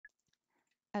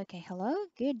Okay, hello,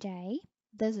 good day.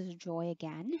 This is Joy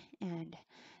again, and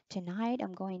tonight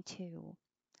I'm going to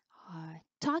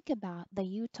talk about the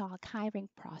UTalk hiring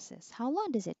process. How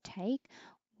long does it take?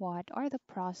 What are the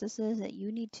processes that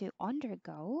you need to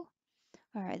undergo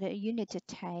or that you need to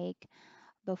take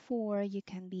before you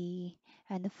can be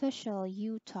an official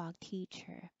UTalk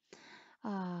teacher?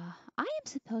 I am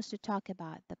supposed to talk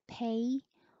about the pay,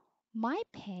 my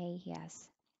pay, yes,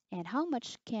 and how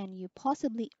much can you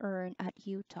possibly earn at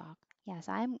UTalk. Yes,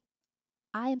 I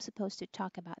am supposed to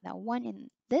talk about that one in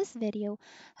this video.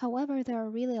 However, there are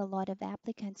really a lot of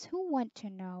applicants who want to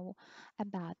know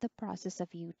about the process of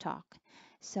UTalk.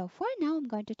 So for now, I'm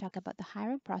going to talk about the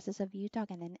hiring process of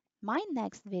UTalk and then my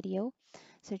next video.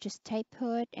 So just stay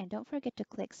put and don't forget to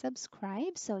click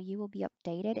subscribe so you will be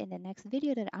updated in the next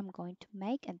video that I'm going to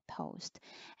make and post.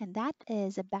 And that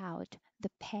is about the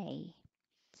pay.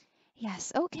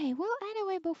 Yes, okay. Well,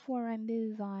 anyway, before I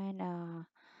move on,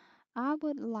 I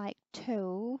would like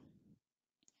to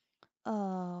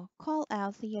call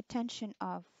out the attention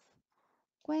of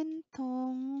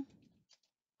Kwentong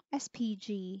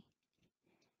SPG.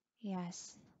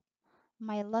 Yes,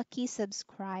 my lucky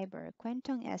subscriber,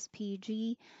 Kwentong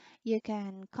SPG. You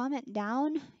can comment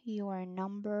down your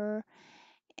number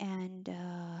and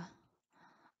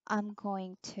I'm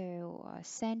going to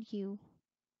send you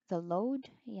the load,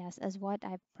 yes, as what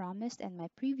I promised in my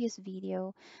previous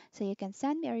video. So you can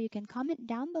send me or you can comment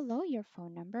down below your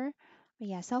phone number, or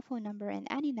yeah, cell phone number in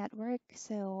any network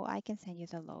so I can send you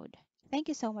the load. Thank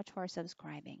you so much for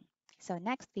subscribing. So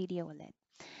next video ulit.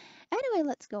 Anyway,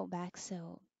 let's go back.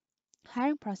 So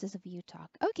hiring process of UTalk.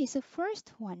 Okay, so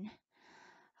first one.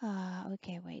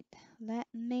 Okay, wait. Let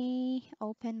me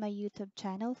open my YouTube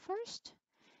channel first.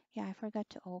 Yeah, I forgot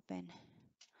to open.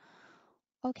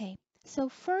 Okay, so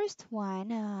first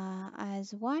one,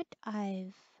 as what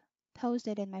I've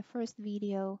posted in my first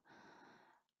video.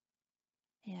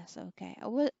 Yes, okay.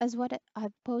 As what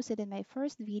I've posted in my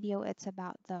first video, it's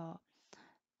about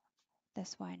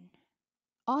this one,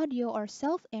 audio or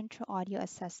self-intro audio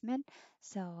assessment.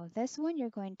 So this one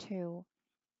you're going to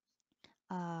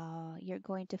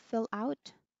fill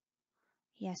out.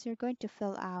 Yes, you're going to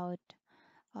fill out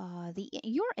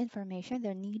your information,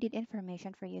 the needed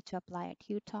information for you to apply at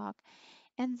UTalk.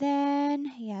 And then,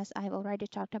 yes, I've already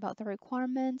talked about the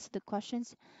requirements, the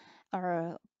questions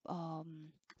or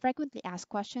frequently asked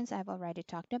questions. I've already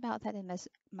talked about that in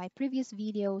my previous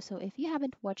video. So if you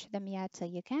haven't watched them yet, so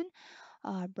you can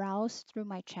browse through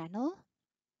my channel.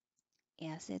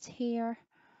 Yes, it's here.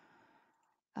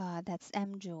 That's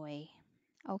MJoy.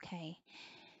 Okay.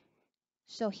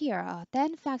 So here,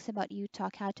 10 facts about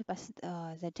UTalk, how to pass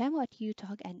the demo at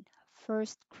UTalk, and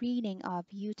first screening of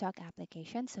UTalk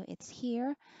application. So it's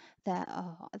here.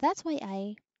 That's why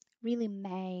I really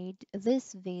made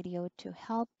this video to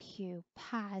help you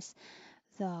pass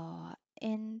the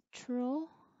intro.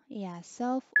 Yeah,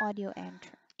 self audio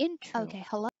intro. Okay,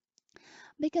 hello.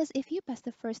 Because if you pass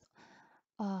the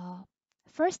uh,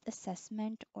 first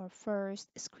assessment or first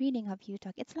screening of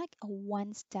UTalk, it's like a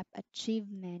one-step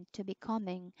achievement to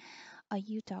becoming a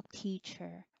UTalk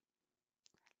teacher.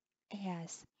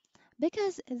 Yes,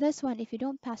 because this one, if you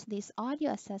don't pass this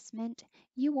audio assessment,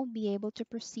 you won't be able to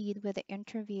proceed with the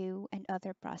interview and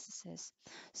other processes.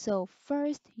 So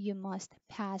first, you must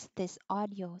pass this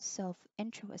audio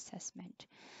self-intro assessment.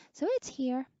 So it's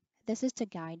here. This is to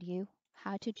guide you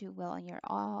how to do well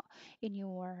in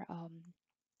your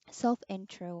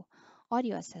self-intro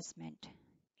audio assessment.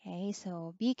 Okay,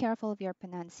 so be careful of your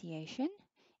pronunciation.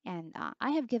 And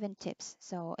I have given tips.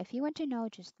 So if you want to know,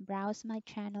 just browse my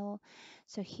channel.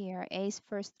 So here is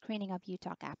first screening of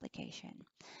UTalk application.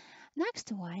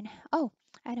 Next one, oh,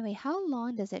 anyway, how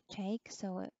long does it take?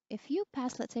 So if you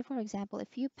pass, let's say for example,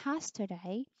 if you pass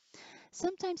today,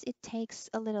 sometimes it takes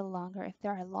a little longer if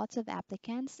there are lots of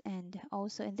applicants. And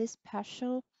also in this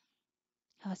special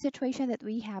situation that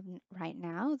we have right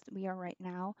now, that we are right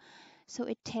now, so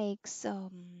it takes the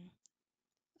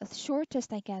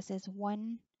shortest, I guess, is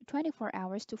 24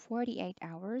 hours to 48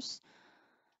 hours.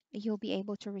 You'll be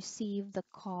able to receive the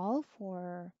call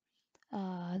for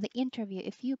the interview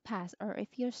if you pass or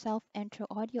if your self-intro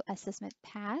audio assessment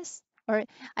pass, or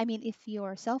I mean, if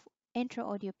your self-intro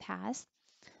audio pass,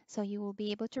 so you will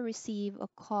be able to receive a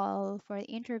call for the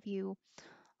interview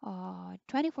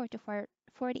 24 to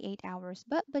 48 hours.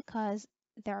 But because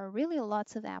there are really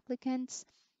lots of applicants,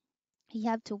 you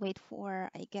have to wait for,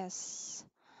 I guess,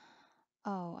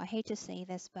 oh, I hate to say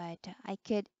this, but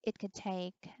it could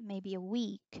take maybe a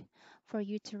week for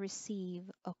you to receive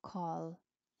a call.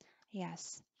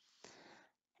 Yes.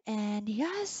 And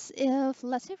yes, if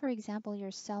let's say for example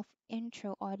your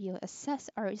intro audio assess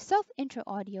or self intro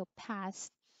audio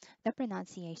passed the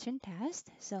pronunciation test.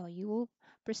 So you will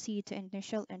proceed to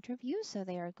initial interview. So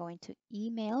they are going to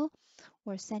email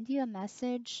or send you a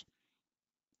message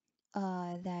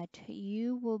that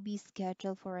you will be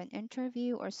scheduled for an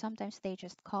interview, or sometimes they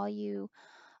just call you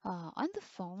on the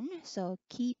phone. So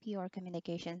keep your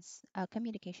communication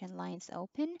lines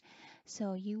open,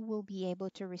 so you will be able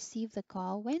to receive the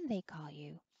call when they call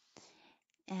you.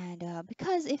 And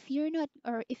because if you're not,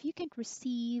 or if you can't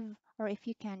receive, or if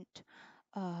you can't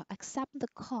accept the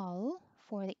call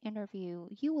for the interview,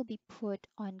 you will be put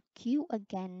on queue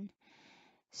again.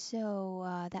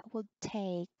 So that will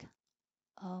take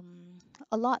um,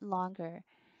 a lot longer,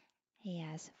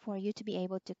 yes, for you to be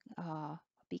able to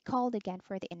be called again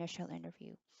for the initial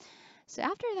interview. So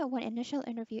after that one initial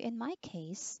interview, in my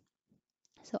case,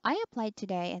 so I applied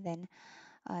today, and then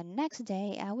next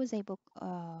day I was able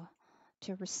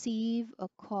to receive a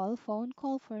phone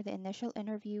call for the initial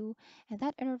interview, and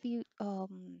that interview,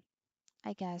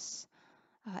 I guess,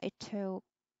 it took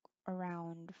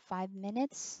around 5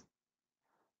 minutes.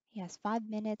 Yes, 5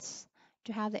 minutes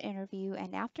to have the interview,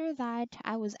 and after that,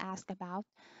 I was asked about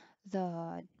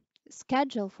the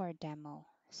schedule for a demo.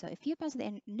 So if you pass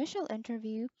the initial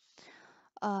interview,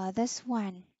 this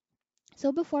one.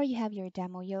 So before you have your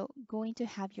demo, you're going to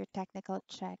have your technical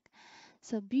check.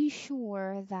 So be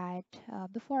sure that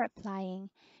before applying,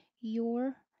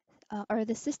 your or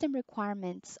the system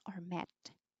requirements are met.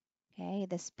 Okay,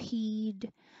 the speed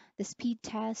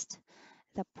test,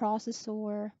 the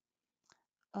processor,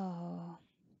 uh,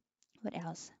 what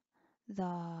else?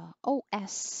 The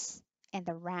OS and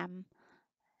the RAM,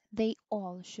 they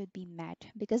all should be met,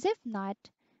 because if not,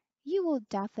 you will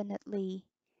definitely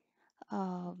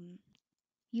um,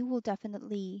 you will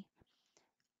definitely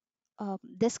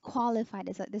disqualified,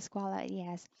 is that disqualified,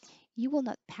 yes, you will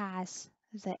not pass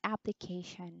the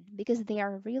application, because they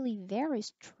are really very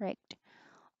strict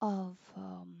of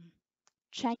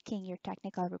checking your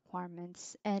technical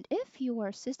requirements. And if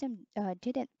your system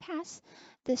didn't pass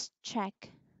this check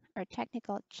or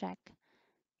technical check,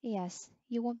 yes,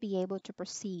 you won't be able to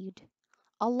proceed.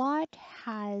 A lot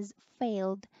has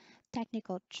failed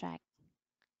technical check.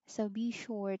 So be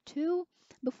sure to,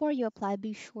 before you apply,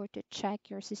 be sure to check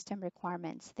your system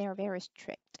requirements. They are very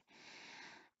strict.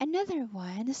 Another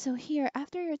one, so here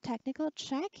after your technical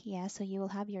check, yeah, so you will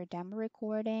have your demo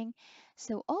recording.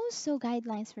 So also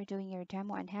guidelines for doing your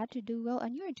demo and how to do well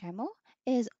on your demo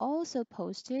is also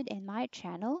posted in my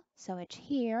channel. So it's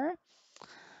here.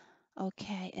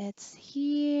 Okay, it's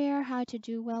here, how to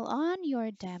do well on your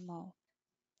demo.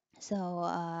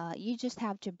 So you just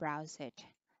have to browse it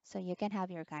so you can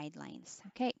have your guidelines.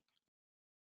 Okay.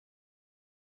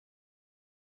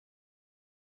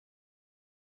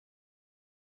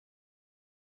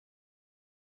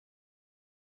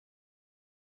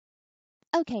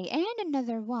 Okay, and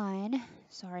another one.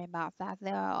 Sorry about that.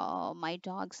 My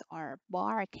dogs are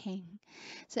barking.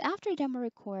 So after demo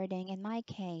recording, in my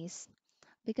case,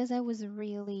 because I was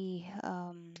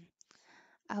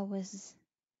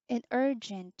in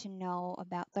urgent to know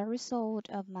about the result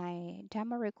of my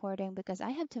demo recording, because I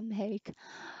have to make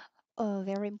a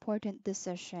very important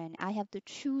decision. I have to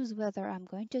choose whether I'm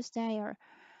going to stay, or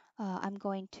I'm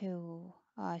going to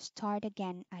start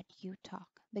again at UTalk,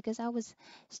 because I was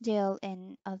still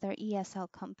in other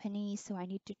ESL companies, so I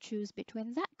need to choose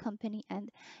between that company and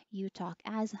UTalk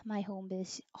as my home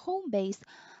base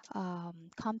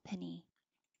company.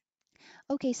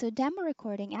 Okay, so demo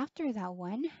recording after that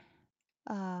one.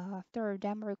 After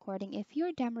demo recording, if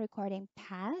your demo recording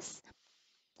pass,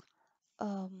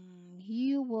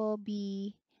 you will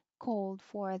be called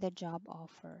for the job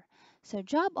offer. So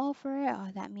job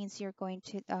offer, that means the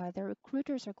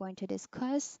recruiters are going to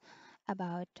discuss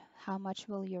about how much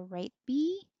will your rate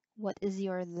be, what is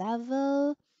your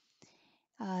level.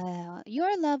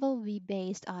 Your level will be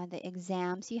based on the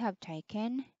exams you have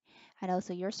taken, and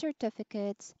also your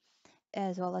certificates,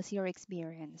 as well as your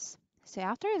experience. So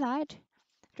after that,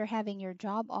 after having your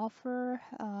job offer,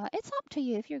 it's up to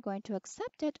you if you're going to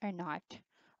accept it or not,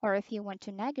 or if you want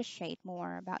to negotiate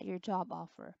more about your job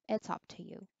offer. It's up to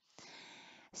you.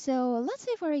 So let's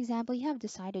say, for example, you have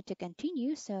decided to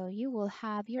continue, so you will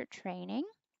have your training.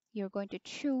 You're going to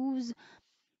choose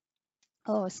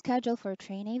schedule for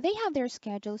training. They have their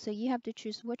schedule, so you have to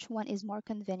choose which one is more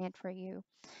convenient for you.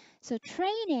 So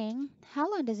training,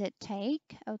 how long does it take?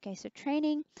 Okay, so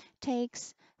training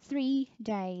takes 3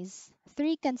 days,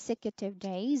 3 consecutive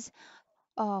days,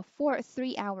 for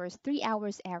 3 hours, 3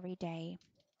 hours every day.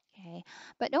 Okay,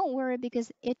 but don't worry,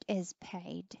 because it is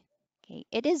paid. Okay,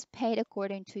 it is paid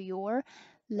according to your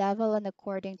level and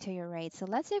according to your rate. So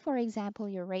let's say, for example,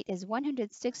 your rate is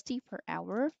 160 per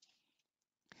hour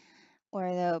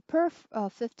or the per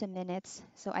 50 minutes.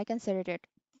 So I considered it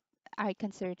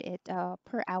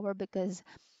per hour because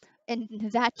in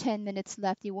that 10 minutes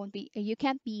left, you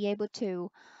can't be able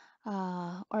to,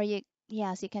 or you,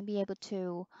 yes, you can be able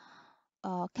to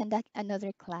conduct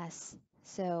another class.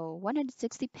 So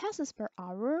 160 pesos per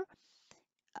hour.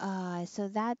 So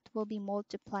that will be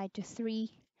multiplied to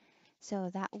three.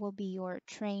 So that will be your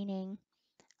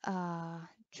uh,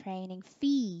 training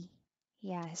fee.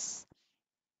 Yes.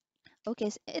 Okay.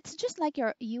 So it's just like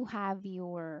you have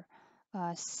your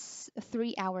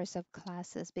 3 hours of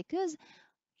classes because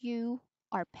you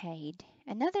are paid.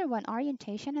 Another one,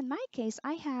 orientation. In my case,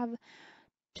 I have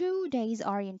 2 days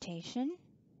orientation.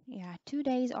 Yeah, 2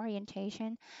 days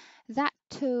orientation. That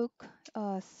took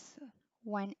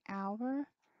 1 hour.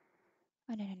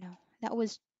 Oh, no, no, no. That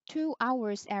was 2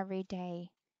 hours every day.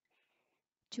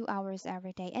 2 hours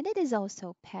every day. And it is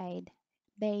also paid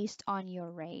based on your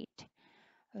rate.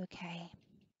 Okay.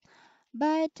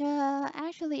 But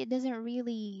actually, it doesn't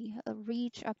really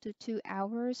reach up to 2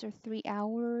 hours or 3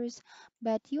 hours,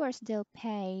 but you are still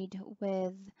paid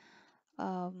with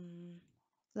um,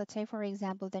 let's say for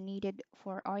example the needed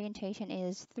for orientation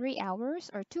is 3 hours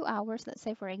or 2 hours. Let's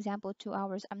say for example 2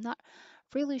 hours. I'm not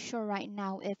really sure right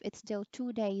now if it's still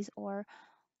 2 days or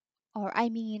I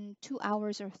mean 2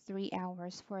 hours or 3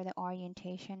 hours for the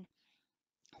orientation.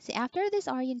 See, after this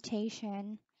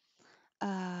orientation,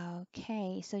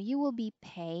 okay, so you will be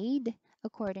paid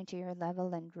according to your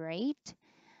level and rate.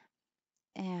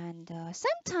 And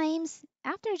sometimes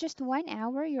after just 1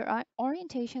 hour, your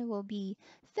orientation will be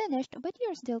finished, but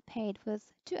you're still paid with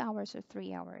 2 hours or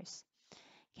 3 hours.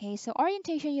 Okay, so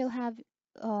orientation you'll have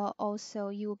also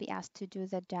you will be asked to do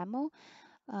the demo.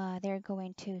 They're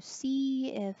going to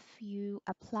see if you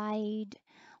applied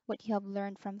what you have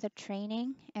learned from the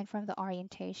training and from the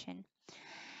orientation.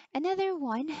 Another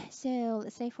one, so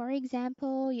let's say for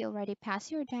example, you already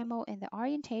passed your demo in the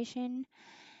orientation,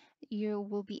 you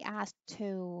will be asked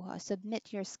to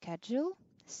submit your schedule.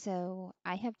 So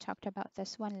I have talked about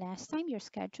this one last time, your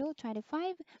schedule,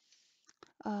 25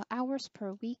 hours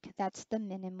per week, that's the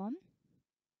minimum.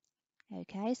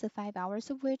 Okay, so 5 hours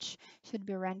of which should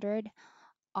be rendered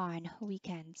on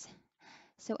weekends.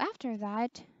 So after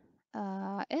that,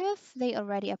 if they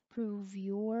already approve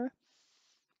your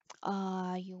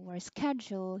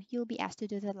schedule, you'll be asked to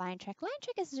do the line check. Line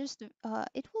check is just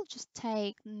it will just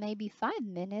take maybe 5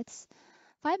 minutes,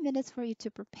 5 minutes for you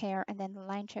to prepare, and then the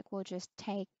line check will just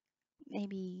take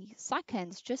maybe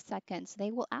seconds, just seconds.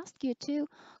 They will ask you to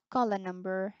call a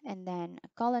number, and then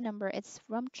call a number. It's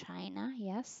from China,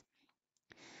 yes.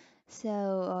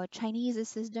 So Chinese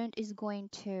assistant is going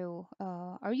to,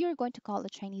 or you're going to call a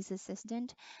Chinese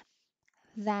assistant.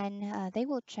 Then they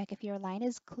will check if your line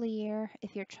is clear,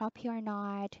 if you're choppy or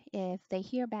not, if they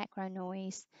hear background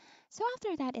noise. So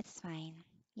after that, it's fine.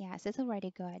 Yes, it's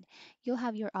already good. You'll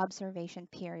have your observation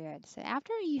period. So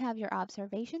after you have your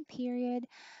observation period,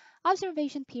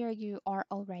 you are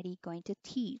already going to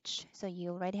teach. So you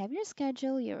already have your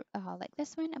schedule. You're like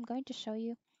this one. I'm going to show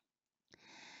you.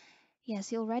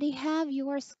 Yes, you already have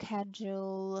your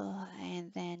schedule,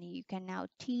 and then you can now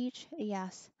teach.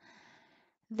 Yes,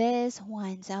 this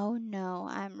one. Oh no,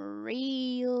 I'm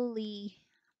really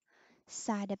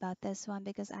sad about this one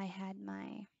because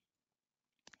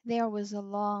there was a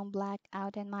long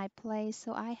blackout in my place,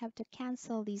 so I have to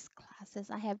cancel these classes.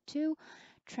 I have to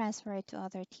transfer it to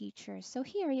other teachers. So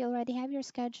here you already have your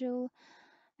schedule.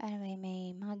 Anyway,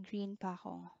 may mga green pa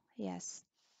ako. Yes.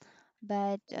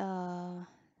 But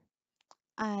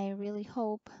I really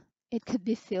hope it could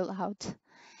be filled out.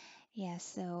 Yes,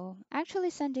 so actually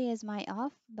Sunday is my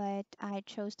off, but I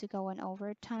chose to go on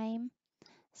overtime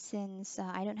since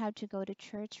I don't have to go to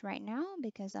church right now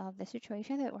because of the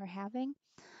situation that we're having.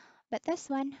 But this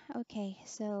one, okay,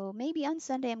 so maybe on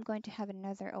Sunday I'm going to have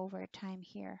another overtime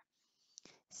here.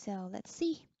 So let's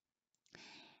see.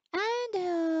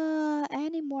 And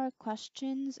any more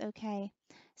questions? Okay.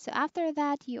 So after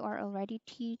that, you are already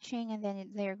teaching, and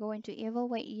then they're going to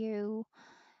evaluate you.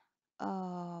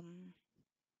 Um,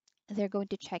 they're going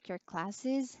to check your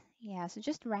classes. Yeah, so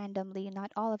just randomly,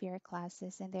 not all of your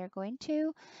classes, and they're going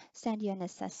to send you an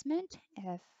assessment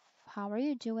if how are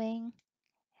you doing,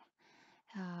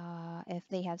 if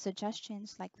they have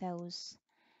suggestions like those.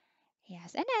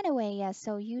 Yes, and anyway, yes,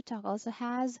 so UTalk also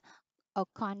has a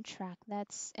contract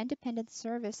that's independent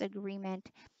service agreement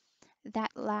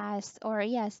that lasts, or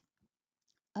yes,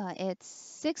 it's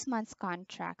 6 months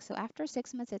contract. So after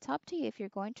 6 months, it's up to you if you're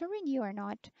going to renew or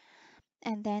not.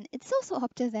 And then it's also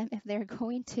up to them if they're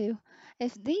going to,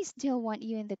 if they still want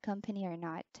you in the company or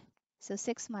not. So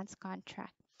 6 months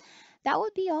contract. That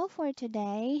would be all for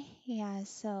today. Yeah,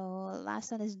 so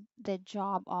last one is the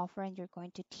job offer and you're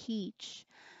going to teach.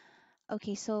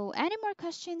 Okay, so any more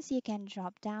questions, you can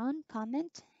drop down,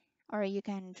 comment, or you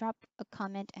can drop a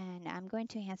comment and I'm going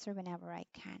to answer whenever I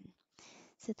can.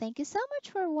 So thank you so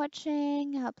much for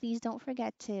watching. Please don't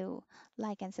forget to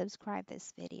like and subscribe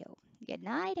this video. Good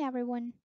night, everyone.